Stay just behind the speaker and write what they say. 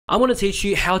I'm going to teach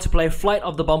you how to play Flight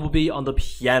of the Bumblebee on the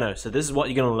piano. So this is what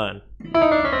you're going to learn.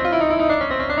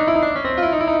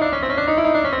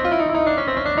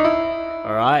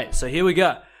 Alright, so here we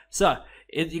go. So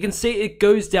you can see it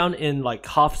goes down in like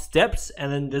half steps, and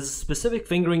then there's a specific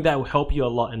fingering that will help you a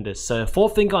lot in this. So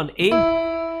fourth finger on E,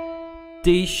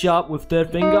 D sharp with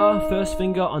third finger, first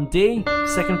finger on D,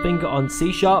 second finger on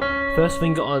C sharp, first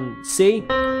finger on C,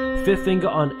 fifth finger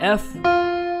on F,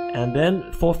 and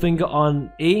then fourth finger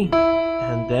on E,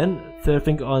 and then third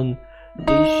finger on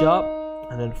D sharp,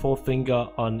 and then fourth finger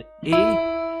on E,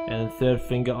 and third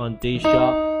finger on D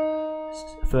sharp,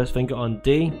 first finger on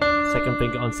D, second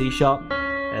finger on C sharp,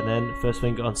 and then first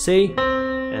finger on C,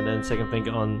 and then second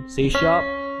finger on C sharp,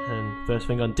 and first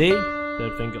finger on D,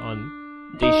 third finger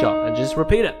on D sharp, and just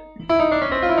repeat it.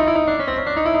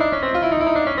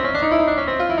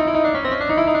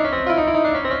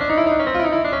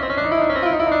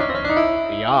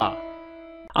 Yeah.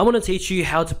 I'm going to teach you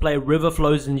how to play River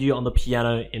Flows in You on the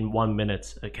piano in 1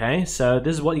 minute, okay? So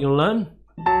this is what you're going to learn.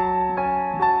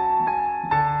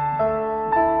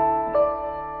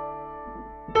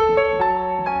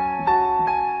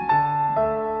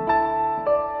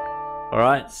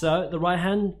 Alright, so the right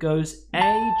hand goes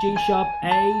A, G sharp,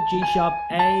 A, G sharp,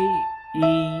 A, E,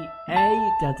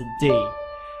 A, down to D.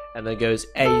 And then goes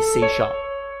A, C sharp.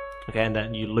 Okay, and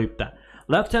then you loop that.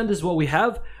 Left hand is what we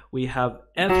have. We have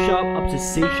F sharp up to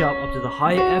C sharp, up to the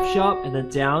higher F sharp, and then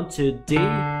down to D,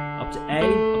 up to A,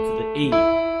 up to the E.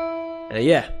 And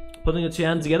yeah, putting the two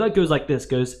hands together goes like this.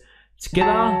 Goes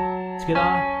together,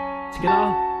 together,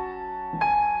 together,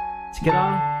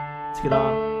 together,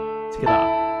 together, together.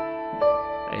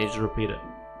 And you just repeat it.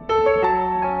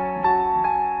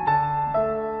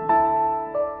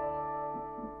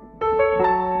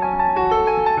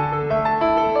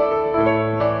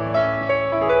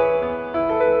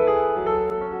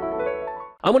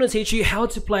 I'm going to teach you how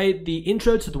to play the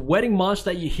intro to the wedding march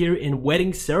that you hear in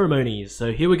wedding ceremonies.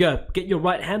 So here we go. Get your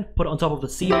right hand, put it on top of the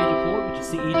C major chord, which is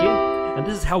C, E, G. And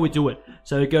this is how we do it.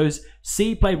 So it goes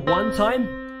C played 1 time,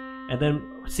 and then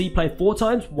C played 4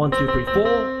 times, 1, 2, 3, 4,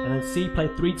 and then C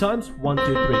played 3 times, 1, 2,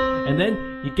 3. And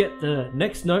then you get the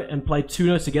next note and play 2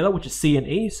 notes together, which is C and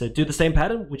E. So do the same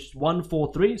pattern, which is 1,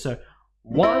 4, 3. So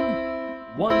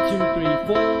 1, 1, 2,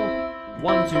 3, 4,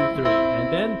 1, 2, 3.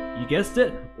 And then, you guessed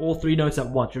it, all 3 notes at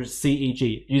once, which is C, E,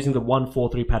 G, using the 1, 4,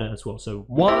 3 pattern as well. So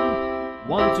 1,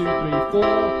 1, 2, 3,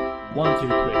 4, 1, 2,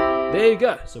 3. There you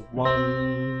go. So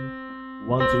 1,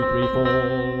 1, 2, 3, 4,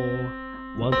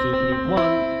 1, 2, 3, 1,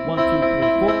 1, 2,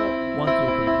 3, 4, 1, 2,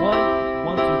 3, 1,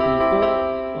 1, 2, 3, 4,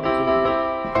 1, 2, 3.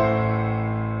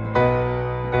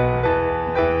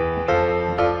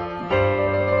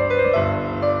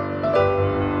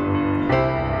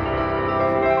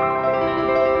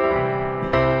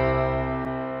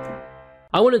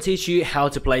 I want to teach you how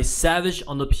to play Savage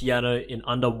on the piano in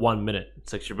under 1 minute.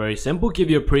 It's actually very simple. Give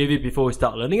you a preview before we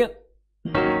start learning it.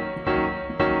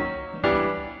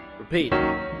 Repeat.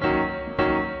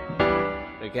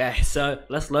 Okay, so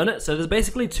let's learn it. So there's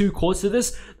basically 2 chords to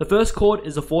this. The first chord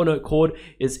is a 4-note chord,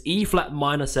 is E flat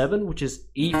minor 7, which is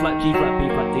E flat, G flat, B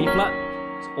flat, D flat.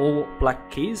 It's all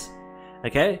black keys.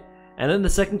 Okay, and then the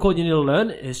second chord you need to learn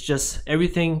is just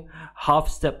everything half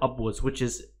step upwards, which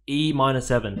is E minor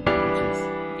 7, which is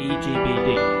E, G, B,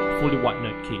 D, fully white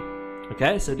note key.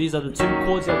 Okay, so these are the 2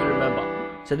 chords you have to remember.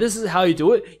 So this is how you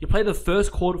do it. You play the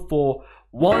first chord for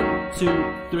 1, 2,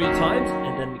 3 times,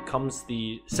 and then it comes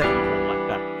the second chord like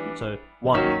that. So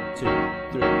 1, 2,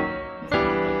 3,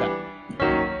 like that.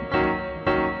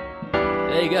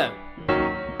 There you go.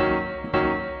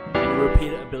 And you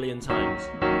repeat it a billion times.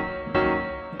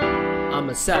 I'm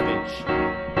a savage.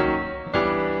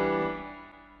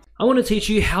 I want to teach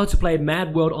you how to play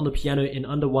Mad World on the piano in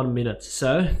under 1 minute.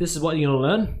 So this is what you're going to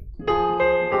learn.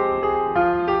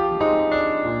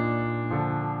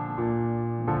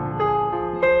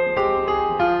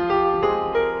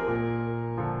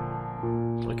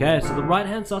 Okay, so the right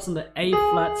hand starts on the A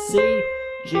flat C,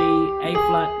 G, A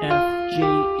flat F, G,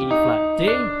 E flat D.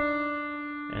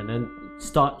 And then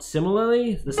start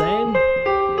similarly, the same.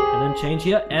 And then change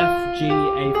here, F, G,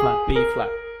 A flat, B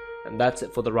flat. And that's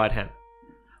it for the right hand.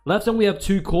 Left hand we have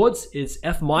 2 chords, is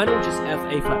F minor, which is F,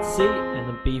 A flat, C, and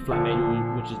then B flat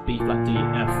major, which is B flat, D,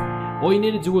 F. All you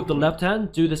need to do with the left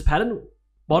hand, do this pattern,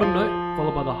 bottom note,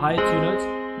 followed by the higher 2 notes,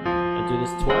 and do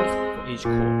this twice for each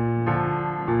chord.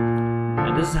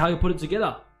 And this is how you put it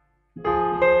together.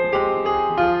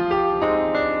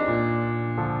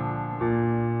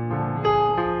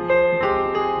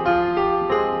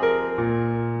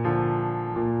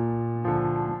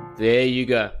 There you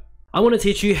go. I want to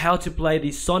teach you how to play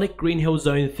the Sonic Green Hill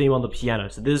Zone theme on the piano.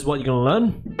 So this is what you're going to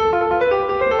learn.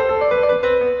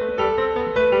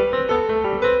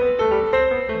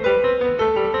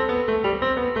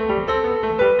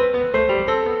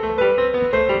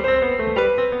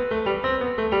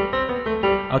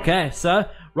 Okay, so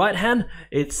right hand,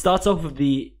 it starts off with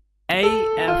the A,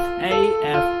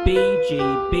 F, B, G,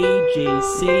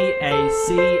 C, A,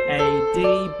 D,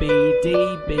 B,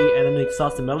 and then it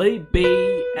starts the melody. B,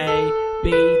 A,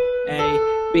 B,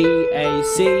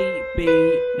 C, B,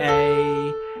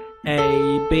 A,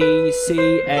 B,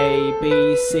 C,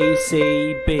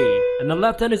 B. And the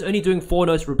left hand is only doing 4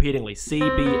 notes repeatedly. C, B,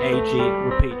 A, G,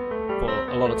 repeat for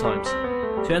a lot of times.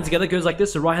 2 hands together goes like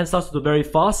this. The right hand starts with a very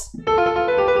fast.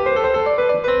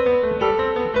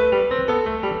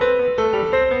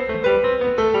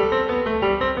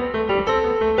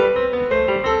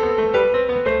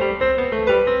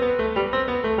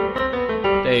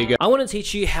 There you go. I want to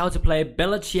teach you how to play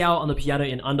Bella Ciao on the piano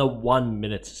in under 1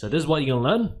 minute. So this is what you're going to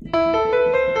learn.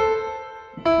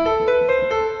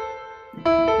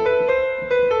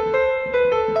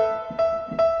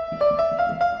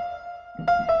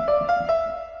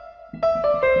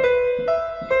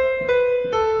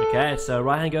 Okay, so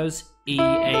right hand goes E,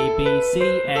 A, B, C,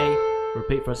 A.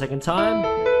 Repeat for a second time.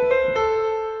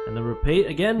 And then repeat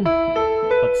again.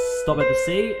 But stop at the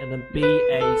C. And then B,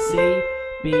 A, C.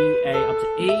 B, A, up to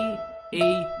E, D,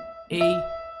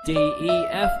 E,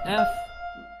 F,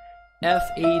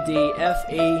 E, D,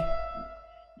 F, E,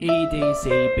 D, C,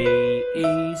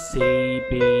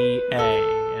 B, A.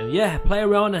 And yeah, play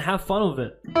around and have fun with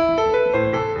it.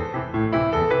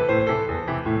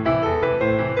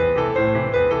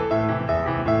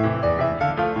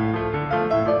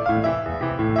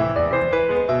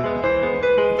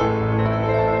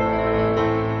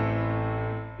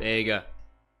 There you go.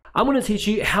 I'm going to teach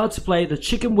you how to play the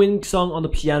chicken wing song on the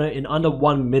piano in under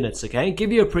 1 minute, okay? Give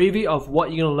you a preview of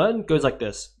what you're going to learn. It goes like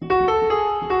this. Repeat.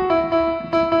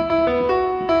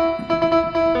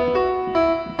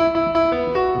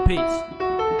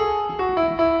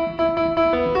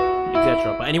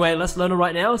 Etc. But anyway, let's learn it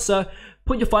right now. So,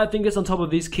 put your 5 fingers on top of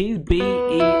these keys. B,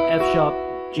 E, F sharp,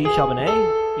 G sharp, and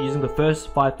A. Using the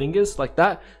first 5 fingers like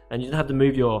that, and you don't have to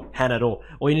move your hand at all.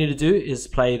 All you need to do is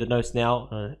play the notes now.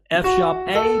 F sharp,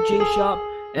 A, G sharp,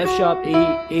 F sharp, E,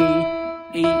 B,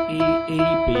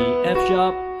 F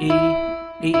sharp, E,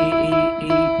 B,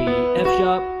 F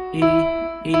sharp, E,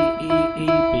 B,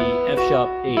 F sharp,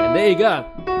 E. And there you go.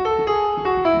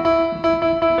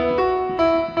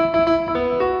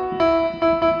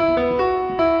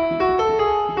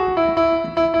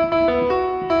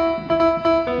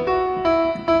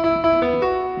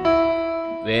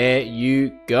 There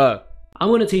you go. I'm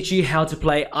going to teach you how to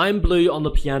play I'm Blue on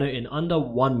the piano in under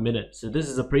 1 minute. So this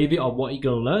is a preview of what you're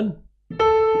going to learn.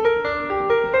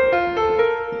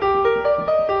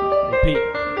 Repeat.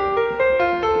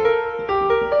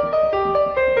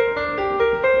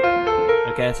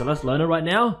 Okay, so let's learn it right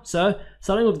now. So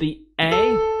starting with the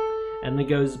A, and then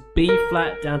goes B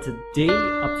flat down to D,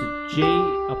 up to G,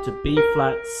 up to B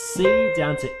flat, C,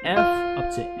 down to F,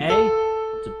 up to A,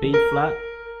 up to B flat,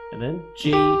 and then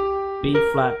G, B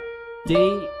flat, D,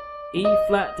 E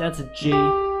flat, down to G,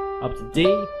 up to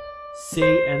D, C,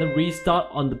 and then restart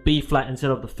on the B flat instead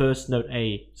of the first note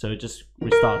A. So it just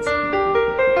restarts.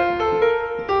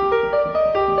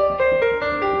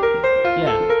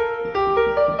 Yeah.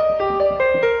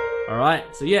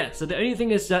 Alright, so yeah, so the only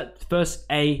thing is that first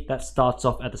A that starts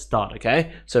off at the start,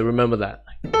 okay? So remember that.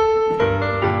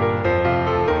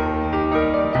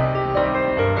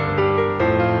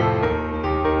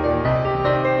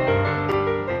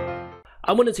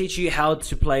 I'm going to teach you how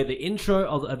to play the intro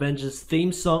of the Avengers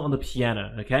theme song on the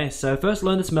piano, okay? So first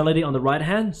learn this melody on the right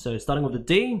hand, so starting with the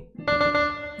D, and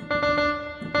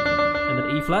then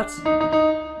E flats, and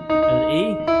then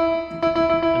E,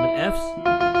 and then Fs,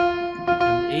 and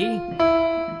then E,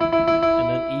 and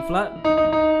then E flat,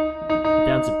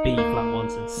 down to B flat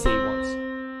once and C once.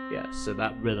 Yeah, so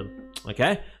that rhythm,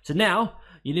 okay? So now,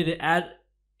 you need to add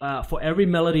for every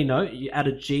melody note, you add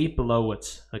a G below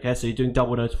it. Okay, so you're doing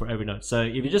double notes for every note. So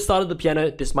if you just started the piano,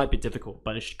 this might be difficult,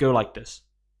 but it should go like this.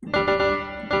 Yeah,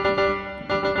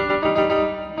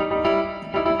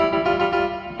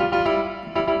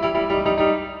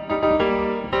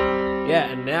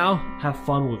 and now have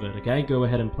fun with it, okay? Go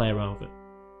ahead and play around with it.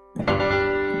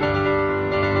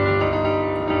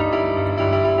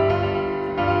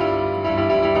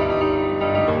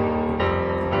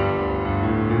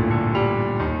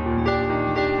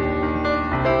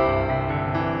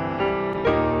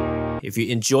 If you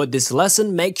enjoyed this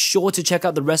lesson, make sure to check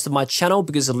out the rest of my channel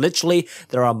because literally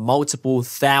there are multiple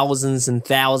thousands and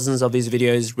thousands of these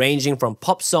videos ranging from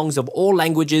pop songs of all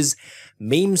languages,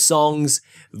 meme songs,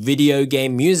 video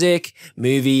game music,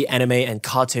 movie, anime, and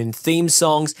cartoon theme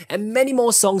songs, and many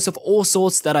more songs of all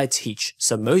sorts that I teach.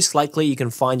 So most likely you can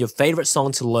find your favorite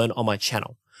song to learn on my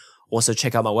channel. Also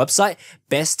check out my website,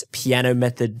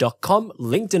 bestpianomethod.com,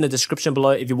 linked in the description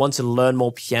below if you want to learn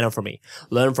more piano from me.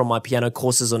 Learn from my piano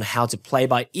courses on how to play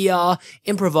by ear,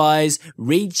 improvise,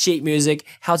 read sheet music,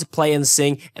 how to play and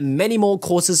sing, and many more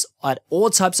courses at all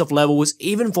types of levels,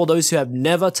 even for those who have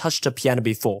never touched a piano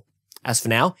before. As for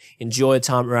now, enjoy your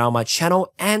time around my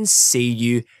channel and see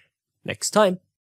you next time.